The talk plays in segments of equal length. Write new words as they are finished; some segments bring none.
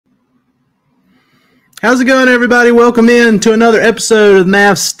How's it going, everybody? Welcome in to another episode of the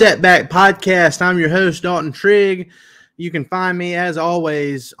Mavs Step Back Podcast. I'm your host, Dalton Trigg. You can find me, as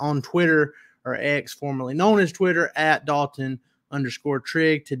always, on Twitter, or X, formerly known as Twitter, at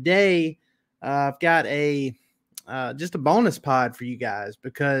Dalton_Trigg. Today, I've got just a bonus pod for you guys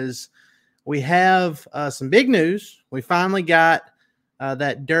because we have some big news. We finally got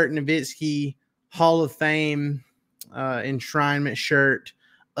that Dirk Nowitzki Hall of Fame enshrinement shirt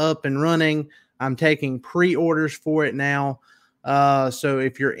up and running. I'm taking pre-orders for it now. So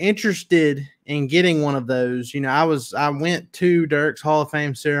if you're interested in getting one of those, I went to Dirk's Hall of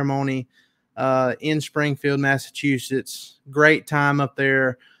Fame ceremony in Springfield, Massachusetts. Great time up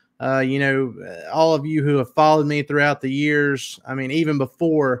there. All of you who have followed me throughout the years, even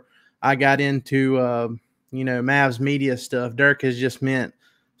before I got into, Mavs media stuff, Dirk has just meant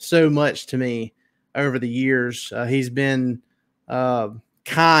so much to me over the years. He's been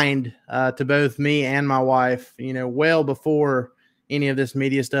kind to both me and my wife, well before any of this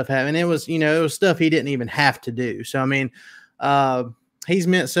media stuff happened. It was stuff he didn't even have to do. So, he's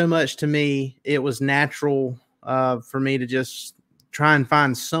meant so much to me. It was natural for me to just try and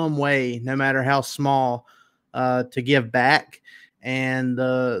find some way, no matter how small, to give back. And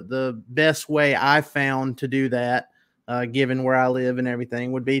the best way I found to do that, given where I live and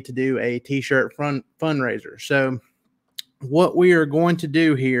everything, would be to do a t-shirt fundraiser. So what we are going to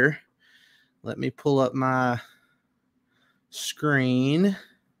do here, let me pull up my screen.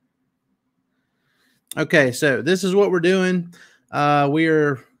 Okay, so this is what we're doing. We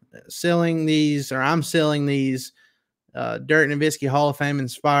are selling these, or I'm selling these Dirk Nowitzki Hall of Fame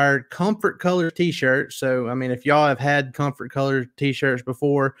inspired comfort color t-shirts. So, if y'all have had comfort color t-shirts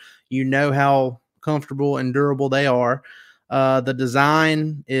before, you know how comfortable and durable they are. The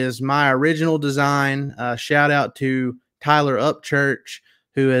design is my original design. Shout out to Tyler Upchurch,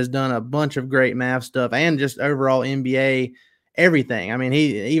 who has done a bunch of great Mavs stuff and just overall NBA everything.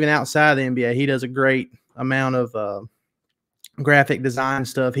 He even outside the NBA, he does a great amount of graphic design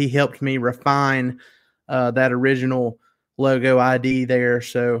stuff. He helped me refine that original logo idea there.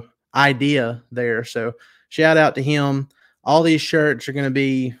 So shout out to him. All these shirts are going to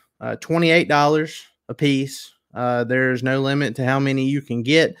be $28 a piece. There's no limit to how many you can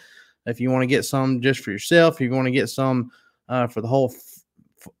get. If you want to get some just for yourself, if you want to get some for the whole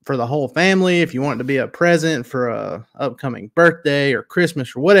family, if you want it to be a present for a upcoming birthday or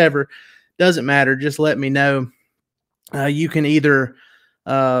Christmas or whatever, doesn't matter. Just let me know. You can either,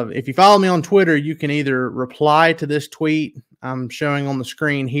 if you follow me on Twitter, you can either reply to this tweet I'm showing on the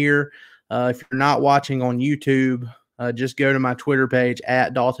screen here. If you're not watching on YouTube, just go to my Twitter page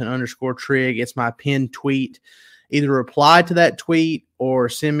at Dalton_Trigg. It's my pinned tweet. Either reply to that tweet or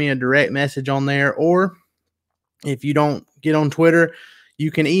send me a direct message on there. Or if you don't get on Twitter,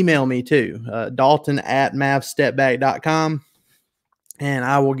 you can email me too, Dalton@mavstepback.com, and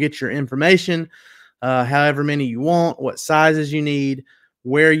I will get your information, however many you want, what sizes you need,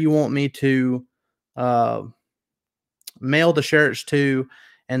 where you want me to mail the shirts to,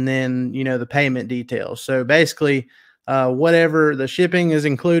 and then, the payment details. So basically, whatever the shipping is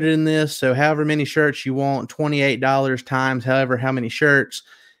included in this. So however many shirts you want, $28 times how many shirts,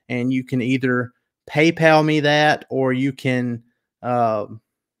 and you can either PayPal me that, or you can Venmo.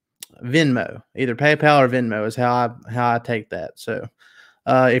 Either PayPal or Venmo is how I take that. So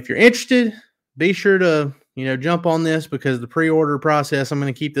if you're interested, be sure to jump on this, because the pre-order process, I'm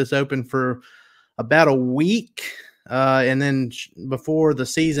going to keep this open for about a week, and then before the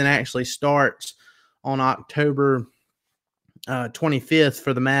season actually starts on October 25th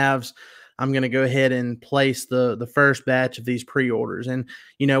for the Mavs, I'm going to go ahead and place the first batch of these pre-orders, and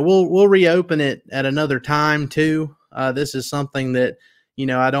we'll reopen it at another time too. This is something that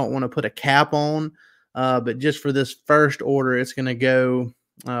I don't want to put a cap on, but just for this first order, it's going to go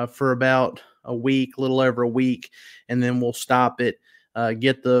for about a week, a little over a week, and then we'll stop it.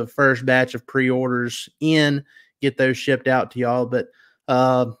 Get the first batch of pre-orders in, get those shipped out to y'all. But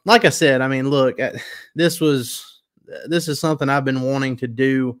like I said, look, this is something I've been wanting to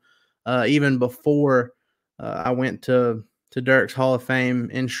do even before I went to Dirk's Hall of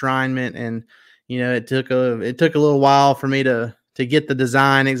Fame enshrinement, and it took a little while for me to get the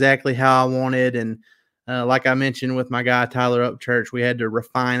design exactly how I wanted, and like I mentioned with my guy Tyler Upchurch, we had to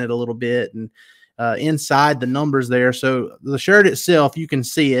refine it a little bit, and inside the numbers there. So the shirt itself, you can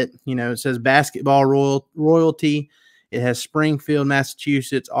see it. It says Basketball Royalty. It has Springfield,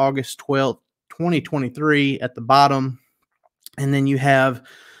 Massachusetts, August 12th, 2023 at the bottom. And then you have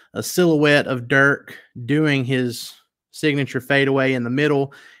a silhouette of Dirk doing his signature fadeaway in the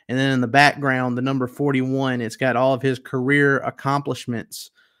middle. And then in the background, the number 41, it's got all of his career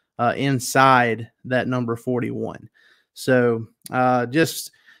accomplishments inside that number 41. So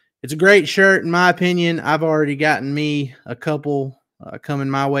it's a great shirt in my opinion. I've already gotten me a couple coming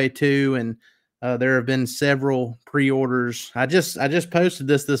my way too, and there have been several pre-orders. I just posted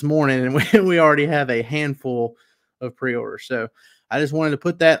this morning, and we already have a handful of pre-orders. So I just wanted to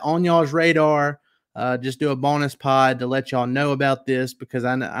put that on y'all's radar. Just do a bonus pod to let y'all know about this, because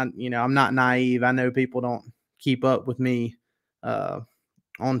I'm not naive. I know people don't keep up with me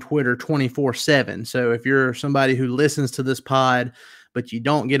on Twitter 24/7. So if you're somebody who listens to this pod, but you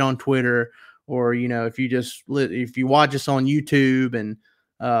don't get on Twitter, or, if you watch us on YouTube and,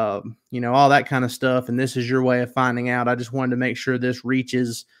 all that kind of stuff, and this is your way of finding out, I just wanted to make sure this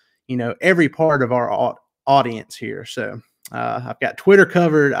reaches, every part of our audience here. So I've got Twitter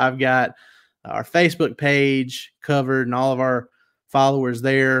covered. I've got our Facebook page covered and all of our followers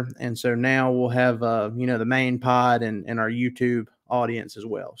there. And so now we'll have, the main pod and our YouTube audience as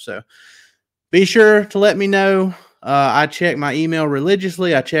well. So be sure to let me know. I check my email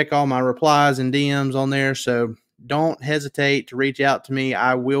religiously. I check all my replies and DMs on there. So don't hesitate to reach out to me.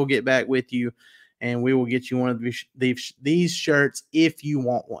 I will get back with you, and we will get you one of these shirts if you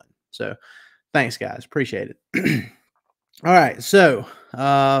want one. So thanks, guys. Appreciate it. All right. So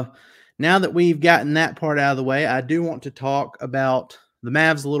now that we've gotten that part out of the way, I do want to talk about the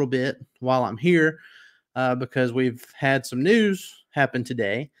Mavs a little bit while I'm here, because we've had some news happen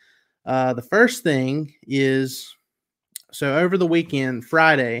today. The first thing is, so over the weekend,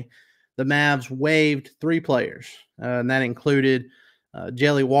 Friday, the Mavs waived 3 players, and that included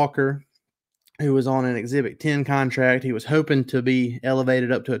Jelly Walker, who was on an Exhibit 10 contract. He was hoping to be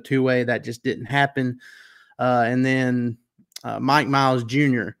elevated up to a 2-way. That just didn't happen. And then Mike Miles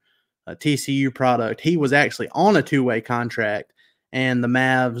Jr., a TCU product, he was actually on a 2-way contract, and the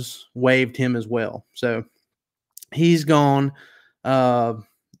Mavs waived him as well. So he's gone.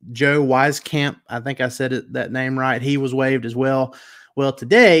 Joe Wieskamp, I think I said that name right, he was waived as well. Well,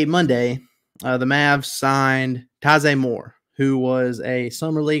 today, Monday, the Mavs signed Taze Moore, who was a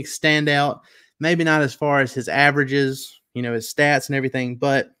Summer League standout, maybe not as far as his averages, his stats and everything,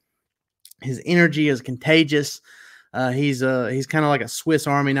 but his energy is contagious. He's kind of like a Swiss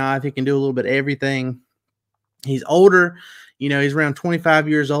Army knife. He can do a little bit of everything. He's older. He's around 25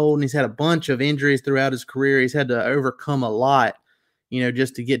 years old, and he's had a bunch of injuries throughout his career. He's had to overcome a lot,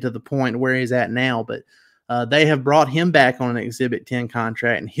 just to get to the point where he's at now. But they have brought him back on an Exhibit 10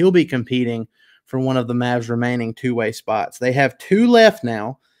 contract, and he'll be competing for one of the Mavs' remaining 2-way spots. They have 2 left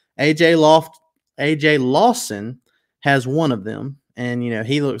now. AJ Lawson has one of them, and,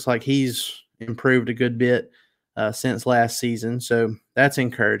 he looks like he's improved a good bit since last season. So that's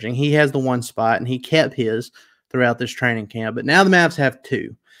encouraging. He has the 1 spot, and he kept his throughout this training camp. But now the Mavs have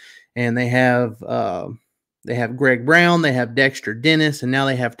 2, and they have Greg Brown, they have Dexter Dennis, and now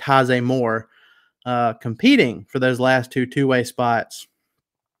they have Taze Moore competing for those last 2 2-way spots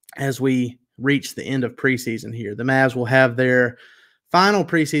as we reach the end of preseason here. The Mavs will have their final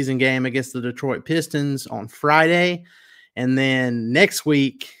preseason game against the Detroit Pistons on Friday, and then next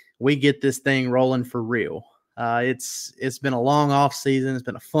week we get this thing rolling for real. It's been a long off season. It's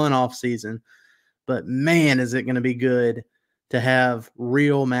been a fun off season, but man, is it going to be good to have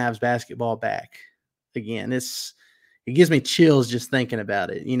real Mavs basketball back again. It gives me chills just thinking about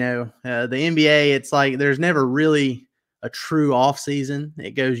it. The NBA, it's like there's never really a true off season.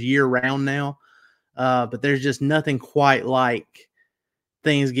 It goes year round now, but there's just nothing quite like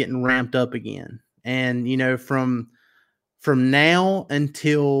things getting ramped up again. And from now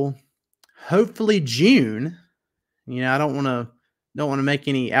until hopefully June, I don't want to make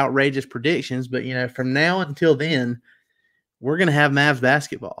any outrageous predictions, but from now until then, we're going to have Mavs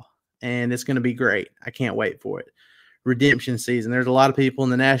basketball, and it's going to be great. I can't wait for it. Redemption season. There's a lot of people in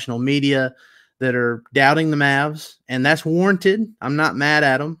the national media that are doubting the Mavs, and that's warranted. I'm not mad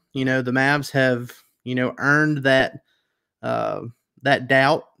at them. The Mavs have, earned that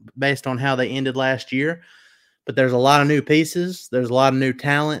doubt based on how they ended last year. But there's a lot of new pieces. There's a lot of new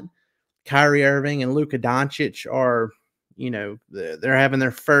talent. Kyrie Irving and Luka Doncic are, they're having their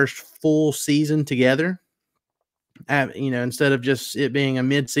first full season together. Instead of just it being a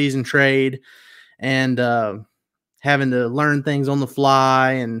mid-season trade and having to learn things on the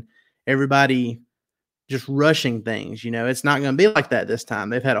fly and everybody just rushing things. It's not going to be like that this time.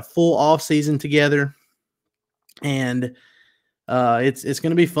 They've had a full off season together, and it's going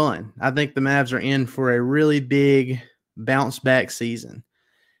to be fun. I think the Mavs are in for a really big bounce back season.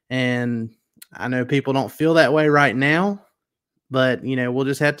 And I know people don't feel that way right now, but, we'll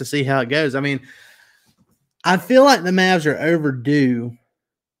just have to see how it goes. I mean, I feel like the Mavs are overdue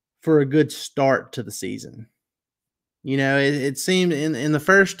for a good start to the season. You know, it seemed in the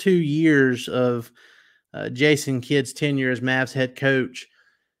first 2 years of Jason Kidd's tenure as Mavs head coach,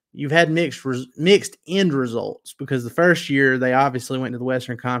 you've had mixed end results because the first year they obviously went to the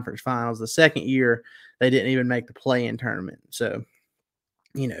Western Conference Finals. The second year they didn't even make the play-in tournament. So,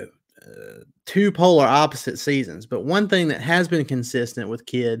 you know, two polar opposite seasons. But one thing that has been consistent with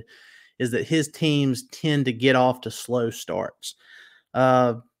Kidd is that his teams tend to get off to slow starts.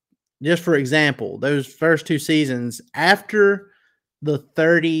 Just for example, those first two seasons after the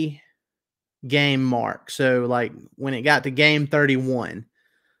 30 game mark. So like when it got to game 31,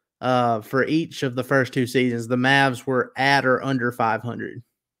 for each of the first two seasons, the Mavs were at or under 500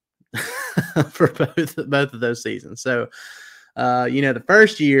 for both of those seasons. So, you know, the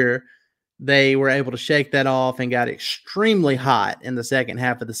first year they were able to shake that off and got extremely hot in the second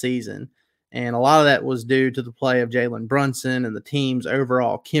half of the season. And a lot of that was due to the play of Jalen Brunson and the team's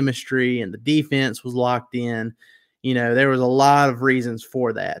overall chemistry, and the defense was locked in. You know, there was a lot of reasons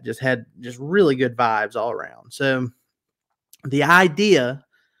for that. Just had really good vibes all around. So the idea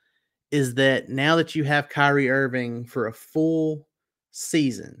is that now that you have Kyrie Irving for a full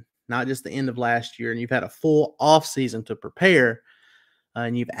season, not just the end of last year, and you've had a full offseason to prepare,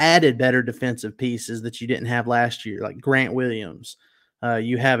 and you've added better defensive pieces that you didn't have last year, like Grant Williams.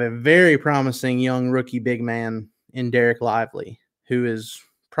 You have a very promising young rookie big man in Derek Lively, who is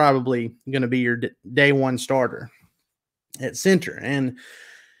probably going to be your day one starter at center. And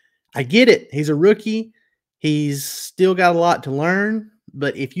I get it. He's a rookie. He's still got a lot to learn.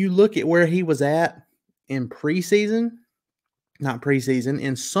 But if you look at where he was at in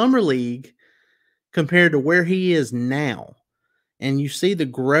in summer league compared to where he is now, and you see the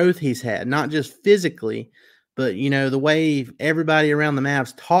growth he's had, not just physically, but, you know, the way everybody around the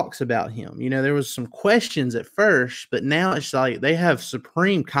Mavs talks about him. You know, there was some questions at first, but now it's like they have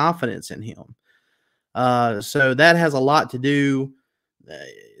supreme confidence in him. So that has a lot to do.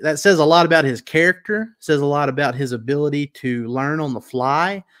 That says a lot about his character, says a lot about his ability to learn on the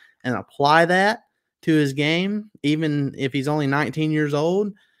fly and apply that to his game, even if he's only 19 years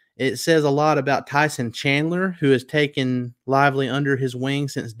old. It says a lot about Tyson Chandler, who has taken Lively under his wing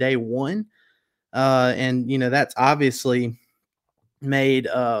since day one. And, you know, that's obviously made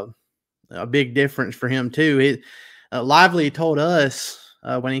a big difference for him, too. Lively told us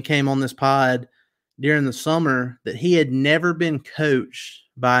when he came on this pod during the summer that he had never been coached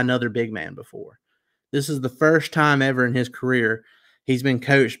by another big man before. This is the first time ever in his career he's been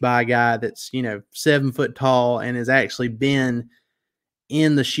coached by a guy that's, you know, 7 foot tall and has actually been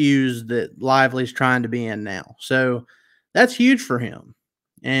in the shoes that Lively's trying to be in now. So that's huge for him.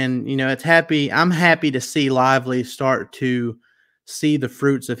 And, you know, I'm happy to see Lively start to see the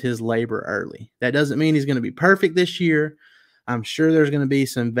fruits of his labor early. That doesn't mean he's going to be perfect this year. I'm sure there's going to be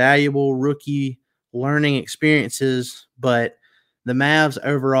some valuable rookie learning experiences, but the Mavs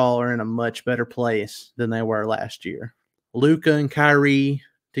overall are in a much better place than they were last year. Luka and Kyrie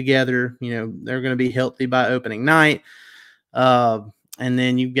together, you know, they're going to be healthy by opening night. And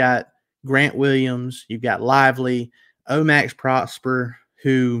then you've got Grant Williams, you've got Lively, Omax Prosper,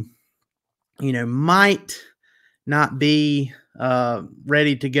 who, you know, might not be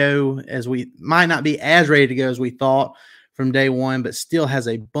ready to go as we thought from day one, but still has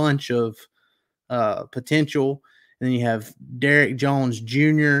a bunch of potential. And then you have Derek Jones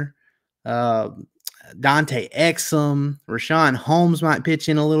Jr., Dante Exum, Rashawn Holmes might pitch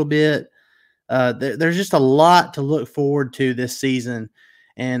in a little bit. There's just a lot to look forward to this season,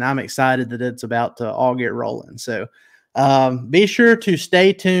 and I'm excited that it's about to all get rolling. So be sure to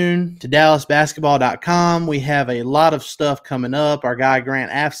stay tuned to DallasBasketball.com. We have a lot of stuff coming up. Our guy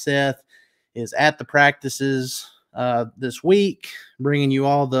Grant Afseth is at the practices this week, bringing you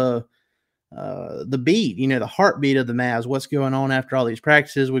all the beat, you know, the heartbeat of the Mavs, what's going on after all these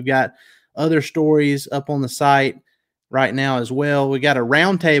practices. We've got other stories up on the site right now as well. We got a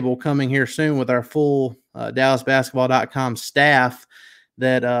roundtable coming here soon with our full DallasBasketball.com staff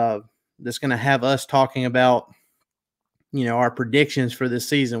that's going to have us talking about, you know, our predictions for this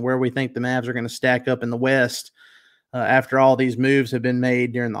season, where we think the Mavs are going to stack up in the West after all these moves have been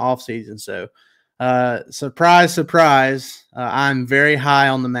made during the offseason. So, surprise, surprise, I'm very high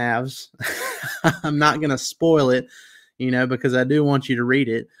on the Mavs. I'm not going to spoil it, you know, because I do want you to read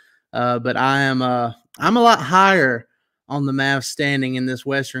it. But I'm a lot higher on the Mavs standing in this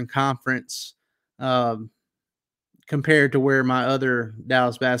Western Conference compared to where my other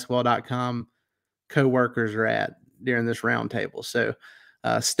DallasBasketball.com co-workers are at during this roundtable. So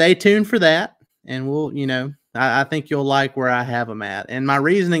stay tuned for that, and we'll, you know, I think you'll like where I have them at. And my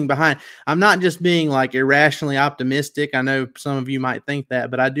reasoning behind, I'm not just being like irrationally optimistic. I know some of you might think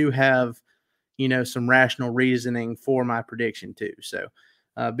that, but I do have, some rational reasoning for my prediction too. So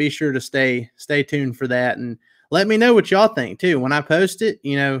be sure to stay tuned for that, and let me know what y'all think too. When I post it,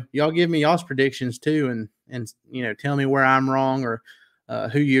 y'all give me y'all's predictions too, and tell me where I'm wrong, or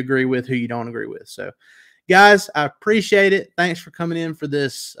who you agree with, who you don't agree with. So guys, I appreciate it. Thanks for coming in for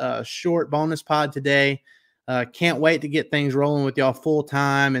this short bonus pod today. Can't wait to get things rolling with y'all full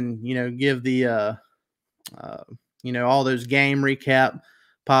time, and give the all those game recap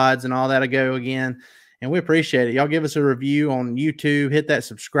pods and all that a go again. And we appreciate it. Y'all give us a review on YouTube. Hit that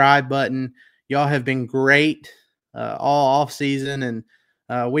subscribe button. Y'all have been great all off season,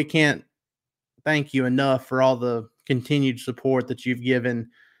 and we can't thank you enough for all the continued support that you've given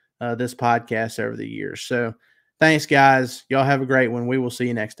this podcast over the years. So thanks, guys. Y'all have a great one. We will see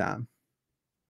you next time.